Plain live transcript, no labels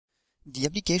The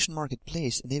application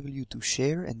marketplace enables you to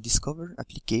share and discover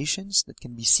applications that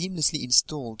can be seamlessly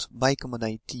installed by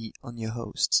ComodIT on your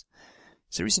hosts.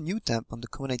 There is a new tab on the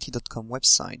ComodIT.com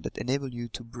website that enables you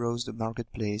to browse the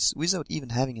marketplace without even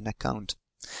having an account.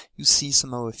 You see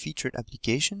some of our featured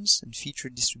applications and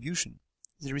featured distribution.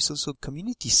 There is also a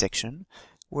community section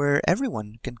where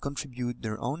everyone can contribute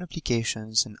their own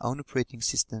applications and own operating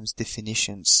systems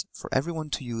definitions for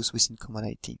everyone to use within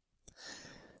ComodIT.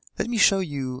 Let me show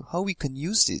you how we can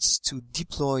use this to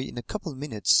deploy in a couple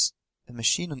minutes a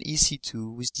machine on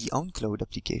EC2 with the OwnCloud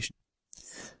application.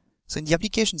 So in the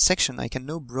application section, I can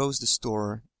now browse the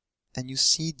store, and you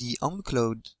see the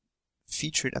OwnCloud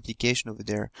featured application over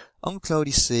there. OwnCloud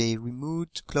is a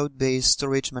remote cloud-based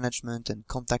storage management and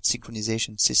contact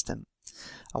synchronization system.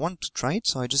 I want to try it,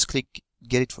 so I just click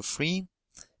get it for free.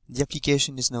 The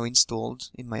application is now installed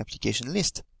in my application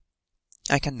list.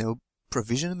 I can now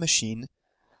provision a machine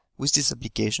with this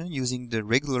application using the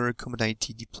regular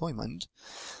ComodIT deployment.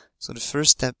 So the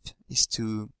first step is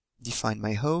to define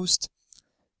my host,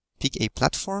 pick a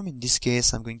platform. In this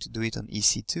case, I'm going to do it on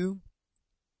EC2.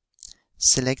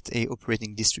 Select a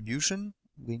operating distribution.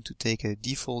 I'm going to take a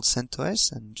default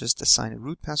CentOS and just assign a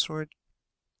root password.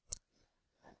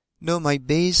 Now my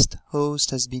base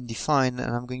host has been defined,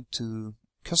 and I'm going to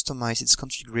customize its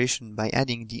configuration by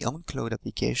adding the OwnCloud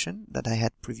application that I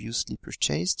had previously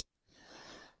purchased.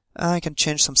 I can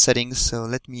change some settings, so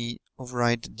let me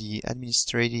override the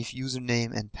administrative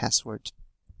username and password.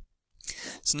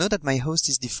 So now that my host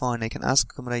is defined, I can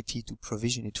ask ComodIT to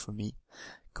provision it for me.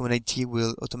 ComodIT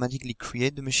will automatically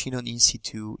create the machine on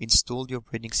EC2, install the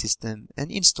operating system,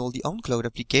 and install the OwnCloud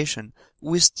application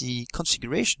with the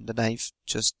configuration that I've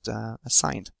just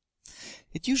assigned.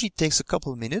 It usually takes a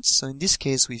couple minutes, so in this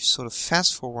case we've sort of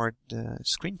fast forward the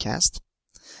screencast.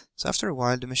 So after a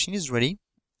while the machine is ready.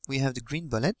 We have the green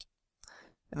bullet,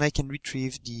 and I can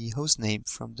retrieve the host name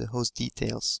from the host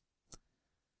details.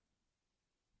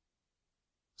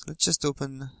 So let's just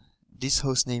open this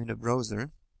host name in the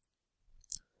browser,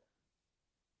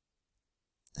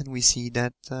 and we see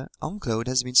that OwnCloud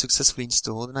has been successfully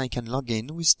installed, and I can log in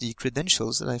with the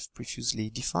credentials that I've previously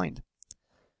defined.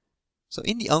 So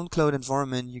in the OwnCloud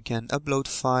environment, you can upload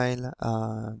file,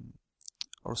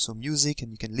 also music,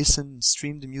 and you can listen and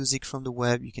stream the music from the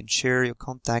web. You can share your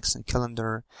contacts and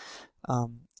calendar.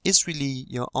 It's really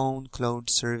your own cloud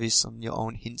service on your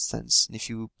own instance. And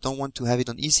if you don't want to have it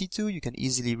on EC2, you can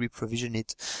easily reprovision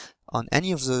it on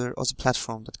any of the other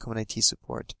platforms that ComodIT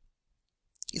support.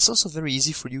 It's also very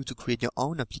easy for you to create your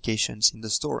own applications in the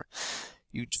store.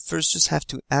 You first just have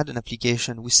to add an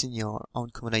application within your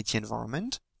own ComodIT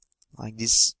environment, like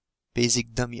this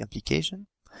basic dummy application.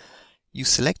 You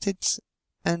select it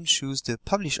and choose the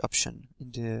Publish option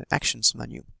in the Actions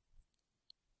menu.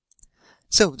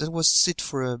 So that was it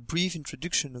for a brief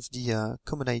introduction of the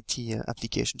ComodIT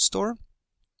application store.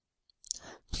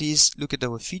 Please look at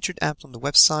our featured app on the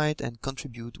website and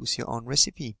contribute with your own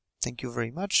recipe. Thank you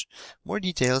very much. More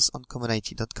details on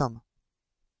ComodIT.com.